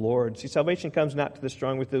in the Lord. See, salvation comes not to the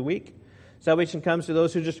strong but to the weak. Salvation comes to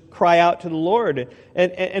those who just cry out to the Lord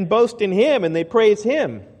and boast in him and they praise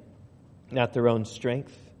him, not their own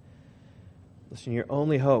strength. Listen, your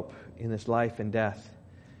only hope in this life and death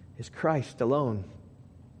is Christ alone.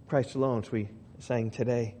 Christ alone, as we sang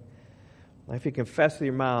today. If you confess with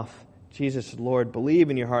your mouth Jesus is Lord, believe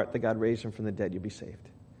in your heart that God raised him from the dead, you'll be saved.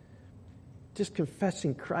 Just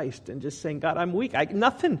confessing Christ and just saying, God, I'm weak.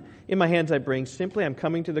 Nothing in my hands I bring. Simply, I'm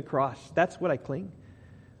coming to the cross. That's what I cling.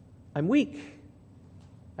 I'm weak.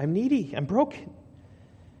 I'm needy. I'm broken.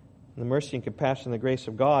 And the mercy and compassion and the grace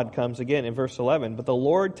of God comes again in verse 11. But the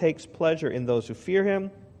Lord takes pleasure in those who fear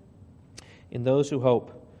him, in those who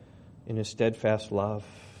hope in his steadfast love.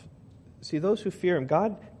 See, those who fear him,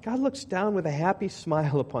 God looks down with a happy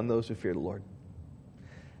smile upon those who fear the Lord.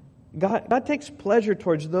 God takes pleasure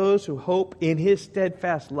towards those who hope in his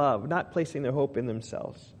steadfast love, not placing their hope in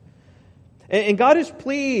themselves. And God is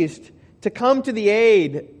pleased to come to the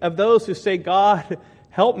aid of those who say, God,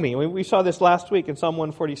 help me. We saw this last week in Psalm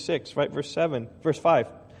 146, right? Verse 5.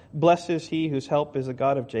 Blessed is he whose help is the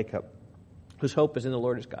God of Jacob, whose hope is in the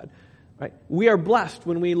Lord his God. Right? We are blessed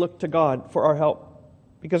when we look to God for our help,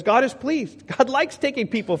 because God is pleased. God likes taking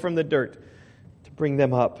people from the dirt to bring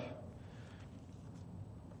them up.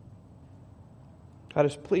 God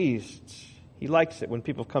is pleased. He likes it when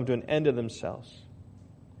people come to an end of themselves.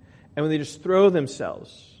 And when they just throw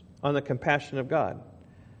themselves on the compassion of God,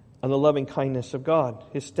 on the loving kindness of God,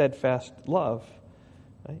 his steadfast love.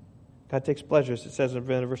 Right? God takes pleasure, as it says in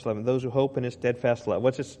verse 11, those who hope in his steadfast love.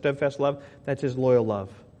 What's his steadfast love? That's his loyal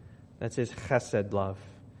love. That's his chesed love.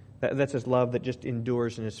 That's his love that just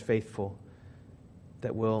endures and is faithful,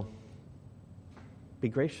 that will be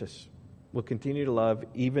gracious, will continue to love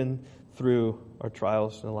even through our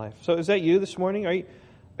trials in life. So is that you this morning? Are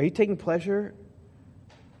you taking pleasure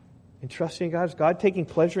in trusting in God? Is God taking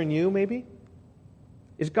pleasure in you, maybe?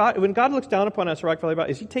 When God looks down upon us, Rock Valley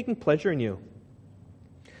Bible, is he taking pleasure in you?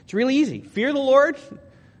 It's really easy. Fear the Lord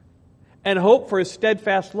and hope for his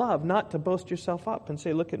steadfast love, not to boast yourself up and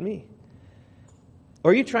say, look at me.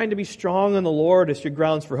 Or are you trying to be strong in the Lord as your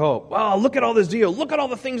grounds for hope? Wow, look at all the zeal. Look at all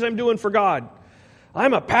the things I'm doing for God.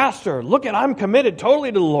 I'm a pastor. I'm committed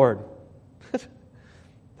totally to the Lord.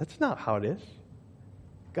 That's not how it is.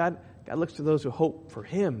 God looks to those who hope for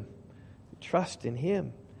him, trust in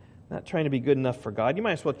him, not trying to be good enough for God. You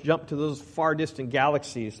might as well jump to those far distant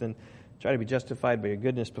galaxies and try to be justified by your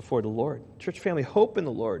goodness before the Lord. Church family, hope in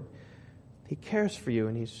the Lord. He cares for you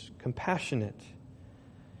and he's compassionate.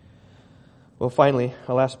 Well, finally,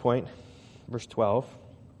 our last point, verse 12.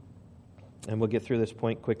 And we'll get through this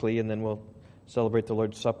point quickly and then we'll celebrate the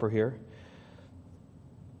Lord's Supper here.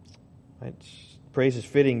 Right? Praise is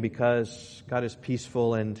fitting because God is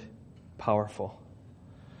peaceful and powerful.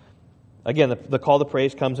 Again, the call to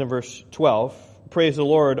praise comes in verse 12. Praise the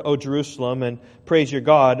Lord, O Jerusalem, and praise your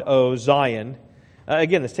God, O Zion.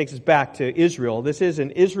 Again, this takes us back to Israel. This is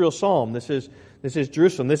an Israel psalm. This is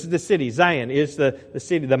Jerusalem. This is the city. Zion is the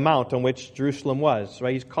city, the mount on which Jerusalem was.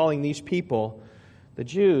 Right? He's calling these people, the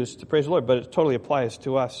Jews, to praise the Lord, but it totally applies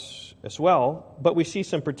to us as well. But we see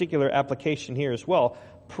some particular application here as well.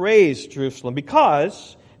 Praise Jerusalem,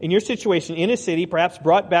 because in your situation, in a city, perhaps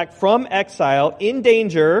brought back from exile, in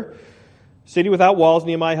danger, city without walls,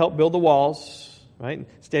 Nehemiah helped build the walls, right?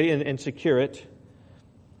 Steady and secure it.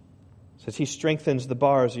 It says, He strengthens the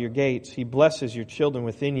bars of your gates. He blesses your children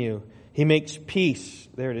within you. He makes peace.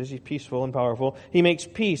 There it is. He's peaceful and powerful. He makes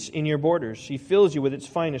peace in your borders. He fills you with its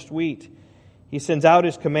finest wheat. He sends out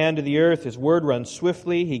His command to the earth. His word runs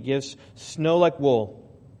swiftly. He gives snow like wool.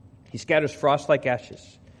 He scatters frost like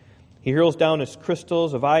ashes. He hurls down His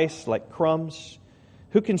crystals of ice like crumbs.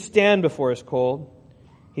 Who can stand before His cold?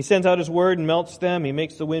 He sends out His word and melts them. He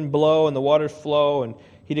makes the wind blow and the waters flow. And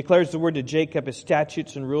He declares the word to Jacob, His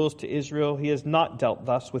statutes and rules to Israel. He has not dealt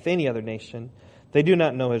thus with any other nation. They do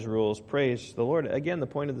not know His rules. Praise the Lord. Again, the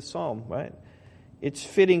point of the psalm, right? It's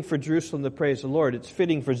fitting for Jerusalem to praise the Lord. It's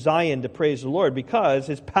fitting for Zion to praise the Lord because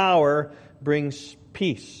His power brings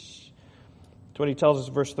peace. That's what He tells us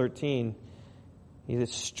in verse 13. He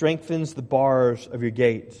strengthens the bars of your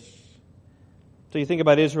gates. So you think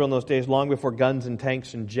about Israel in those days, long before guns and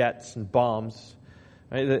tanks and jets and bombs.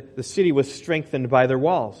 Right? The city was strengthened by their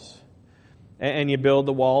walls. And you build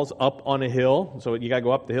the walls up on a hill. So you got to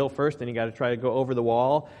go up the hill first, then you got to try to go over the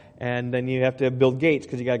wall. And then you have to build gates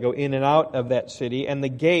because you got to go in and out of that city. And the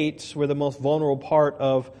gates were the most vulnerable part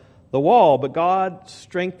of the wall. But God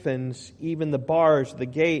strengthens even the bars, the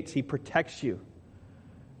gates. He protects you.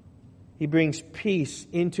 He brings peace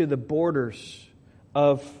into the borders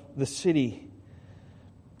of the city.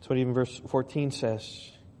 That's what even verse 14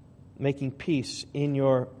 says. Making peace in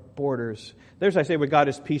your borders. There's, I say, where God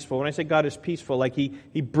is peaceful. When I say God is peaceful, like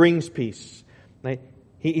He brings peace. Right?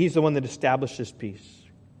 He's the one that establishes peace.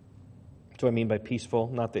 That's what I mean by peaceful.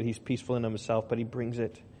 Not that He's peaceful in Himself, but He brings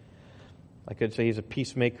it. I could say He's a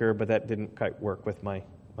peacemaker, but that didn't quite work with my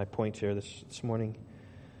points here this morning.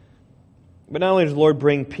 But not only does the Lord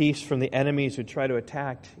bring peace from the enemies who try to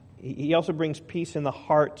attack, He also brings peace in the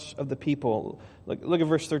hearts of the people. Look at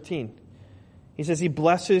verse 13. He says He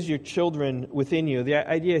blesses your children within you. The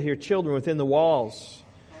idea here, children within the walls.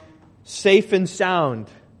 Safe and sound.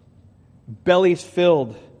 Bellies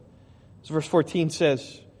filled. As verse 14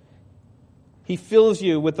 says, He fills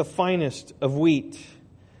you with the finest of wheat.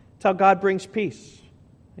 That's how God brings peace.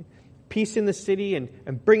 Peace in the city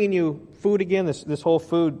and bringing you food again. This whole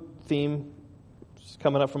food theme is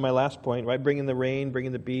coming up from my last point, right? Bringing the rain,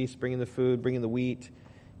 bringing the beasts, bringing the food, bringing the wheat.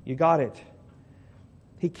 You got it.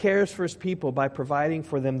 He cares for His people by providing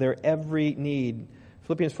for them their every need.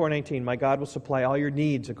 Philippians 4:19, my God will supply all your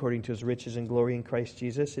needs according to His riches and glory in Christ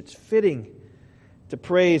Jesus. It's fitting to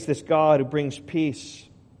praise this God who brings peace.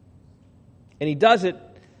 And He does it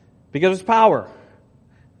because of His power.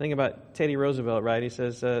 Think about Teddy Roosevelt, right? He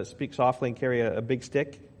says, speak softly and carry a big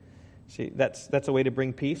stick. See, that's a way to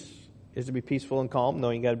bring peace, is to be peaceful and calm,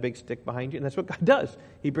 knowing you got a big stick behind you. And that's what God does.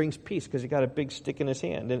 He brings peace because He got a big stick in His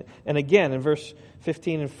hand. And again, in verse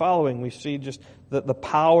 15 and following, we see just the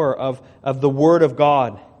power of the Word of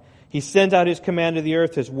God. He sends out His command to the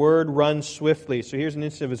earth. His Word runs swiftly. So here's an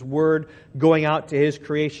instance of His Word going out to His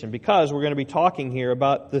creation, because we're going to be talking here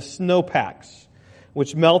about the snowpacks,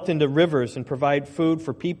 which melt into rivers and provide food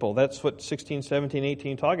for people. That's what 16, 17,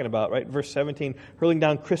 18 talking about, right? Verse 17, hurling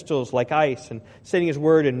down crystals like ice and sending His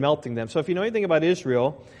word and melting them. So if you know anything about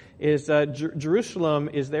Israel, is Jerusalem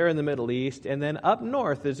is there in the Middle East, and then up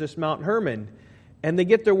north is this Mount Hermon. And they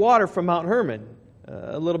get their water from Mount Hermon.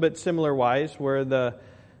 A little bit similar wise, where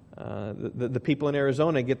the people in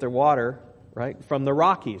Arizona get their water, right, from the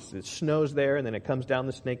Rockies. It snows there, and then it comes down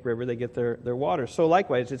the Snake River. They get their water. So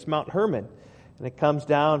likewise, it's Mount Hermon. And it comes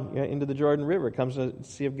down into the Jordan River. It comes to the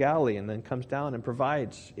Sea of Galilee and then comes down and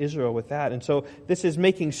provides Israel with that. And so this is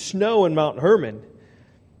making snow in Mount Hermon.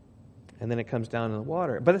 And then it comes down in the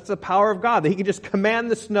water. But it's the power of God that He can just command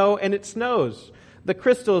the snow and it snows. The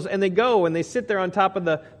crystals, and they go and they sit there on top of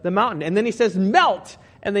the mountain. And then He says, melt!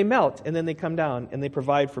 And they melt. And then they come down and they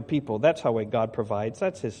provide for people. That's how God provides.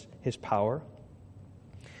 That's His power.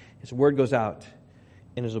 His word goes out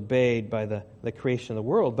and is obeyed by the creation of the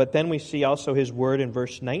world. But then we see also His word in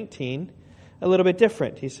verse 19 a little bit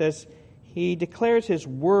different. He says, He declares His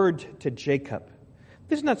word to Jacob.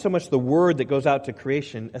 This is not so much the word that goes out to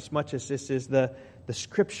creation as much as this is the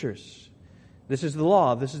Scriptures. This is the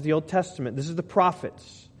law. This is the Old Testament. This is the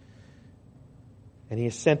prophets. And He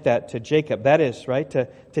has sent that to Jacob. That is, right,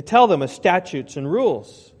 to tell them His statutes and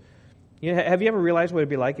rules. Have you ever realized what it would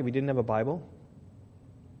be like if we didn't have a Bible?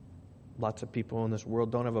 Lots of people in this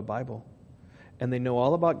world don't have a Bible. And they know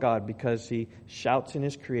all about God because He shouts in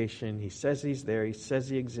His creation. He says He's there. He says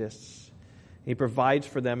He exists. He provides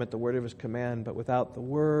for them at the word of His command. But without the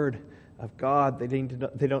word of God,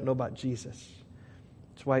 they don't know about Jesus.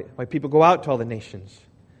 That's why people go out to all the nations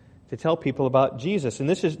to tell people about Jesus. And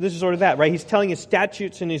this is sort of that, right? He's telling His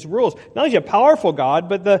statutes and His rules. Not only a powerful God,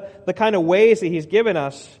 but the kind of ways that He's given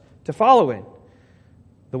us to follow in.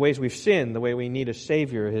 The ways we've sinned, the way we need a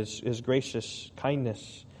Savior, His gracious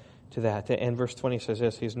kindness to that. And verse 20 says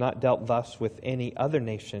this, He's not dealt thus with any other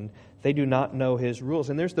nation. They do not know His rules.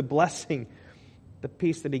 And there's the blessing, the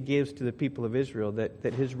peace that He gives to the people of Israel,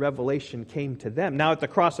 that His revelation came to them. Now at the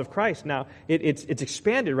cross of Christ, now it's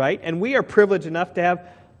expanded, right? And we are privileged enough to have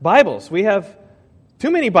Bibles. We have too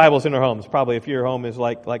many Bibles in our homes. Probably if your home is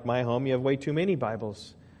like my home, you have way too many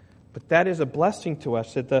Bibles. But that is a blessing to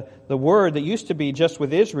us, that the word that used to be just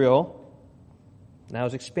with Israel now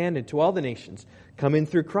is expanded to all the nations, come in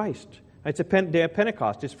through Christ. It's a day of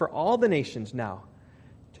Pentecost. It's for all the nations now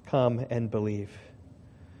to come and believe.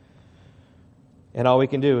 And all we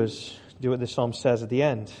can do is do what the psalm says at the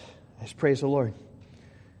end. Is praise the Lord.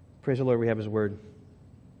 Praise the Lord we have His word.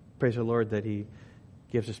 Praise the Lord that He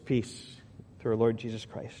gives us peace through our Lord Jesus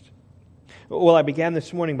Christ. Well, I began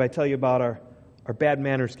this morning by telling you about our bad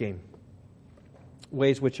manners game.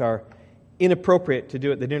 Ways which are inappropriate to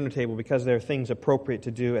do at the dinner table because there are things appropriate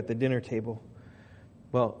to do at the dinner table.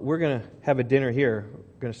 Well, we're going to have a dinner here.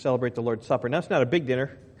 We're going to celebrate the Lord's Supper. Now, it's not a big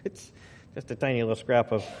dinner. It's just a tiny little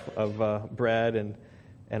scrap of bread and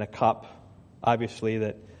a cup, obviously,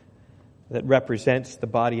 that represents the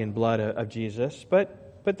body and blood of Jesus.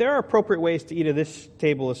 But there are appropriate ways to eat at this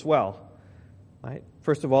table as well. Right?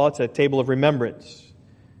 First of all, it's a table of remembrance.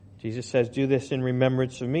 Jesus says, do this in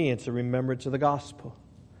remembrance of me. It's a remembrance of the gospel.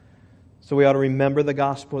 So we ought to remember the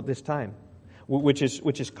gospel at this time, which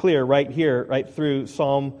is clear right here, right through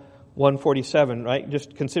Psalm 147, right?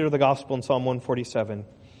 Just consider the gospel in Psalm 147.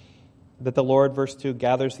 That the Lord, verse 2,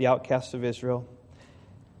 gathers the outcasts of Israel,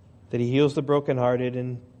 that He heals the brokenhearted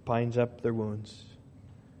and binds up their wounds.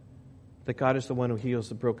 That God is the one who heals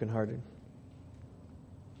the brokenhearted.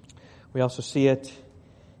 We also see it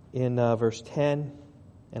in verse 10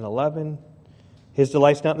 and 11. His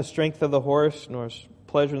delight's not in the strength of the horse, nor his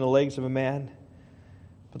pleasure in the legs of a man.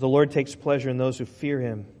 But the Lord takes pleasure in those who fear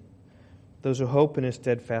Him, those who hope in His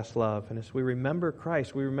steadfast love. And as we remember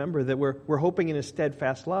Christ, we remember that we're hoping in His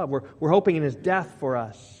steadfast love. We're hoping in His death for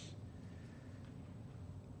us.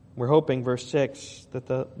 We're hoping, verse 6, that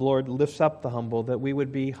the Lord lifts up the humble, that we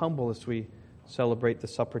would be humble as we celebrate the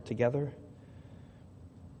supper together.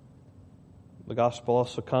 The gospel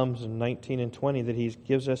also comes in 19 and 20 that He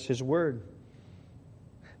gives us His word,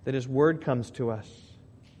 that His word comes to us.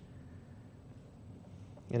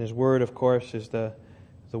 And His word, of course, is the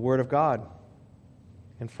word of God.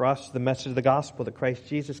 And for us, the message of the gospel that Christ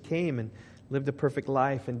Jesus came and lived a perfect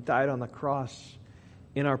life and died on the cross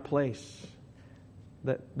in our place.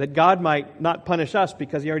 That God might not punish us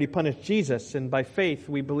because He already punished Jesus, and by faith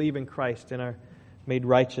we believe in Christ and are made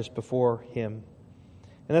righteous before Him.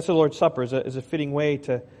 And that's the Lord's Supper is a fitting way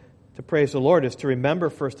to praise the Lord, is to remember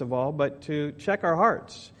first of all, but to check our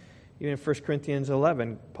hearts. Even in 1 Corinthians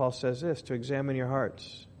 11, Paul says this, to examine your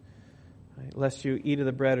hearts, right? Lest you eat of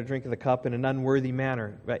the bread or drink of the cup in an unworthy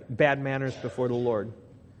manner, right? Bad manners before the Lord.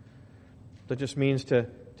 That just means to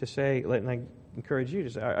say, and I encourage you to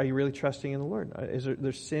say, are you really trusting in the Lord? Is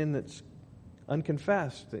there sin that's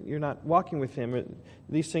unconfessed, that you're not walking with Him?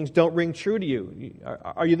 These things don't ring true to you.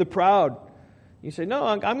 Are you the proud? You say, no,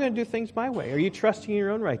 I'm going to do things my way. Are you trusting in your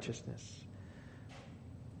own righteousness?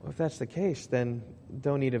 Well, if that's the case, then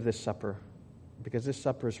don't eat of this supper, because this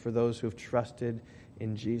supper is for those who have trusted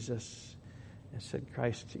in Jesus and said,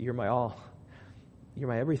 Christ, you're my all. You're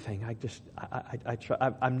my everything.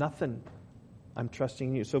 I'm nothing. I'm trusting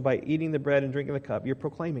in you. So by eating the bread and drinking the cup, you're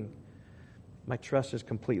proclaiming, my trust is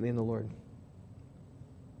completely in the Lord.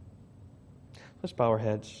 Let's bow our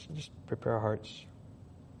heads. Just prepare our hearts.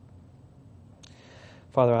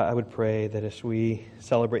 Father, I would pray that as we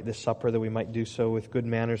celebrate this supper, that we might do so with good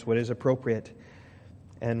manners, what is appropriate.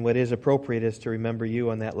 And what is appropriate is to remember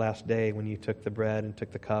you on that last day when you took the bread and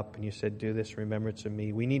took the cup and you said, do this in remembrance of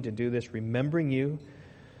me. We need to do this remembering you,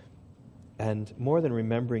 and more than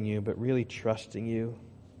remembering you, but really trusting you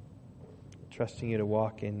to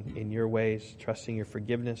walk in your ways, trusting your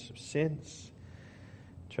forgiveness of sins,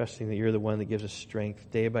 trusting that you're the one that gives us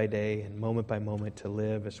strength day by day and moment by moment to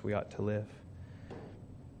live as we ought to live.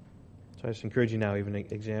 So I just encourage you now, even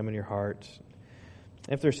examine your hearts.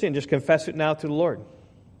 If there's sin, just confess it now to the Lord.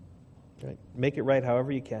 Right? Make it right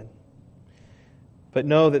however you can. But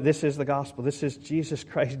know that this is the gospel. This is Jesus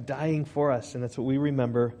Christ dying for us, and that's what we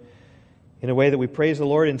remember in a way that we praise the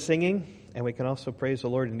Lord in singing, and we can also praise the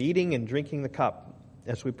Lord in eating and drinking the cup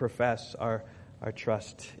as we profess our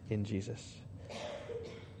trust in Jesus.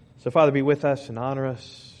 So, Father, be with us and honor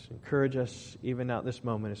us, encourage us even now at this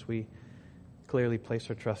moment as we clearly place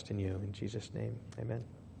our trust in you. In Jesus' name, amen.